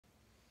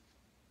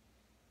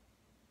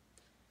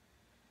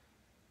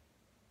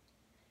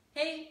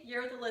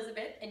Here with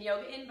Elizabeth and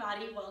Yoga in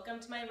Body. Welcome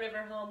to my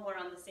river home. We're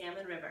on the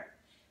Salmon River.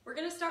 We're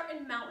going to start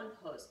in mountain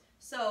pose.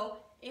 So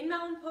in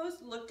mountain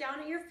pose, look down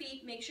at your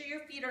feet. Make sure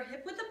your feet are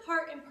hip width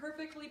apart and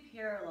perfectly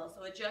parallel.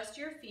 So adjust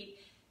your feet.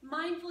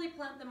 Mindfully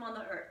plant them on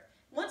the earth.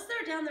 Once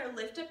they're down there,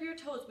 lift up your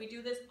toes. We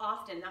do this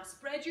often. Now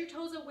spread your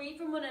toes away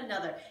from one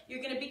another.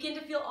 You're going to begin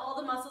to feel all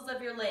the muscles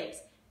of your legs.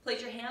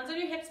 Place your hands on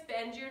your hips,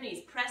 bend your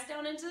knees. Press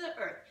down into the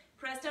earth.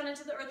 Press down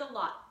into the earth a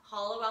lot.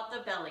 Hollow out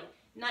the belly.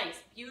 Nice,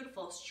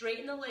 beautiful.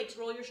 Straighten the legs.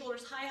 Roll your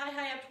shoulders high, high,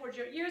 high up towards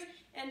your ears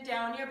and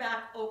down your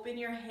back. Open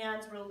your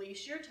hands.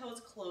 Release your toes.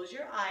 Close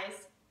your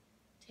eyes.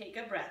 Take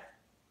a breath.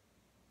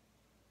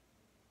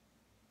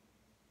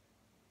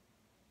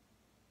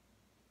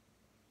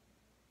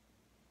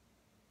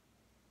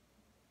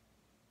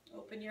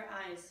 Open your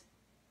eyes.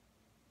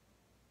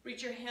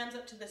 Reach your hands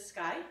up to the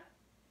sky.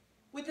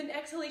 With an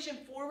exhalation,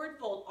 forward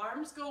fold.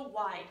 Arms go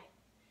wide.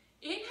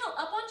 Inhale,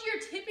 up onto your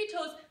tippy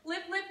toes.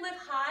 Lift, lift, lift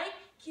high.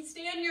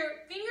 Stay on your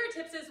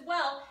fingertips as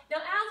well. Now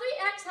as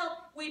we exhale,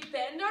 we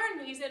bend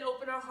our knees and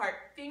open our heart.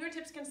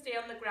 Fingertips can stay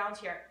on the ground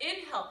here.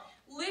 Inhale,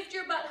 lift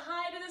your butt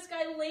high to the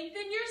sky.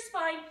 Lengthen your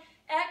spine.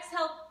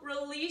 Exhale,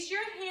 release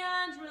your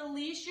hands,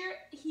 release your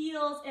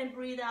heels, and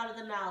breathe out of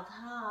the mouth.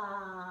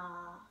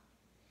 Ah.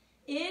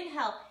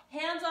 Inhale,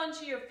 hands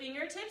onto your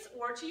fingertips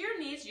or to your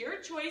knees, your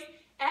choice.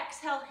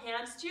 Exhale,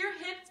 hands to your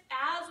hips.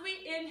 As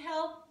we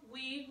inhale,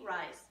 we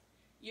rise.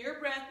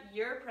 Your breath,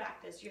 your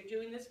practice. You're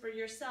doing this for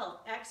yourself.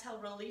 Exhale,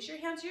 release your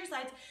hands to your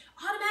sides.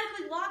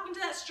 Automatically lock into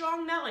that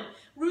strong mountain.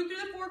 Root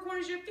through the four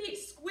corners of your feet.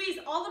 Squeeze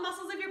all the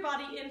muscles of your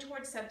body in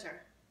towards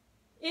center.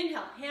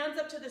 Inhale, hands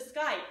up to the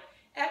sky.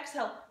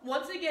 Exhale,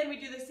 once again, we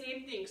do the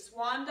same thing.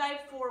 Swan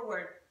dive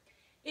forward.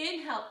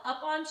 Inhale,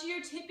 up onto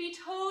your tippy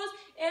toes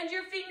and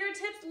your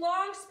fingertips,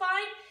 long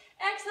spine.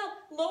 Exhale,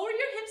 lower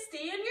your hips,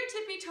 stay on your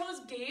tippy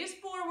toes, gaze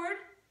forward.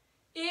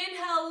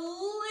 Inhale,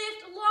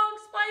 lift, long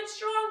spine,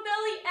 strong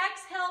belly.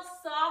 Exhale,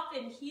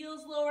 soften,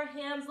 heels lower,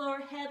 hands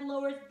lower, head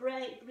lowers,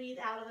 breathe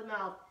out of the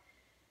mouth.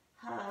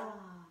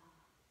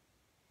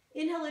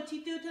 Inhale,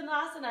 Utthita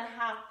Uttanasana,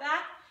 half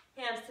back,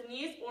 hands to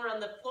knees or on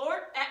the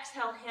floor.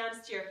 Exhale,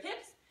 hands to your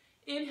hips.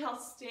 Inhale,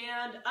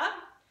 stand up.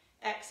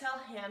 Exhale,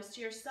 hands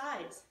to your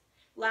sides.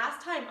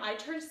 Last time, I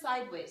turn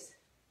sideways.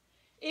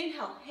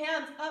 Inhale,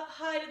 hands up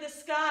high to the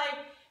sky.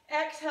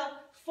 Exhale,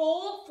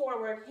 fold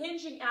forward,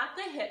 hinging at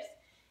the hips.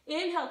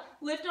 Inhale,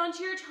 lift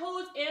onto your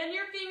toes and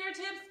your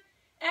fingertips.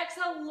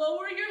 Exhale,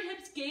 lower your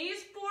hips,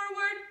 gaze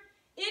forward.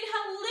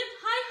 Inhale, lift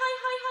high, high,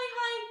 high, high,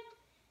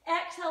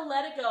 high. Exhale,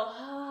 let it go.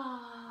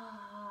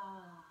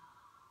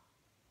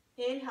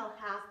 Inhale,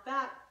 half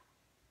back.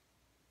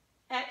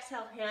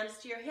 Exhale, hands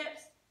to your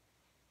hips.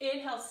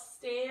 Inhale,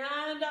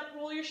 stand up,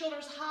 roll your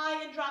shoulders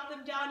high and drop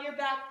them down your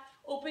back.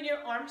 Open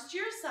your arms to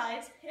your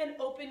sides and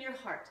open your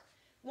heart.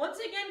 Once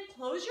again,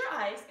 close your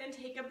eyes and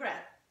take a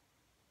breath.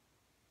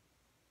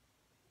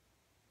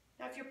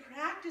 Now, if you're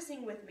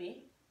practicing with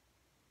me,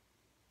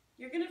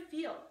 you're going to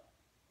feel.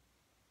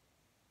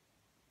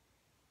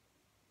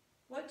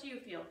 What do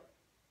you feel?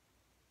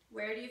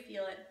 Where do you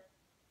feel it?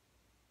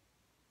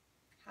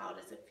 How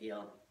does it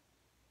feel?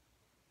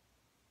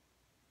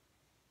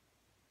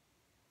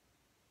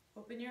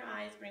 Open your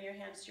eyes, bring your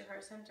hands to your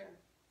heart center.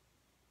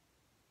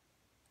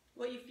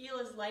 What you feel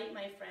is light,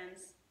 my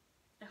friends.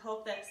 I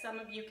hope that some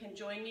of you can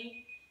join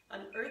me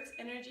on Earth's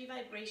Energy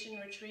Vibration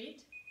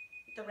Retreat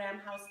at the Ram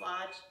House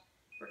Lodge.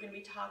 We're going to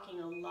be talking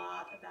a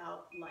lot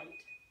about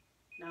light.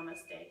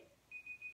 Namaste.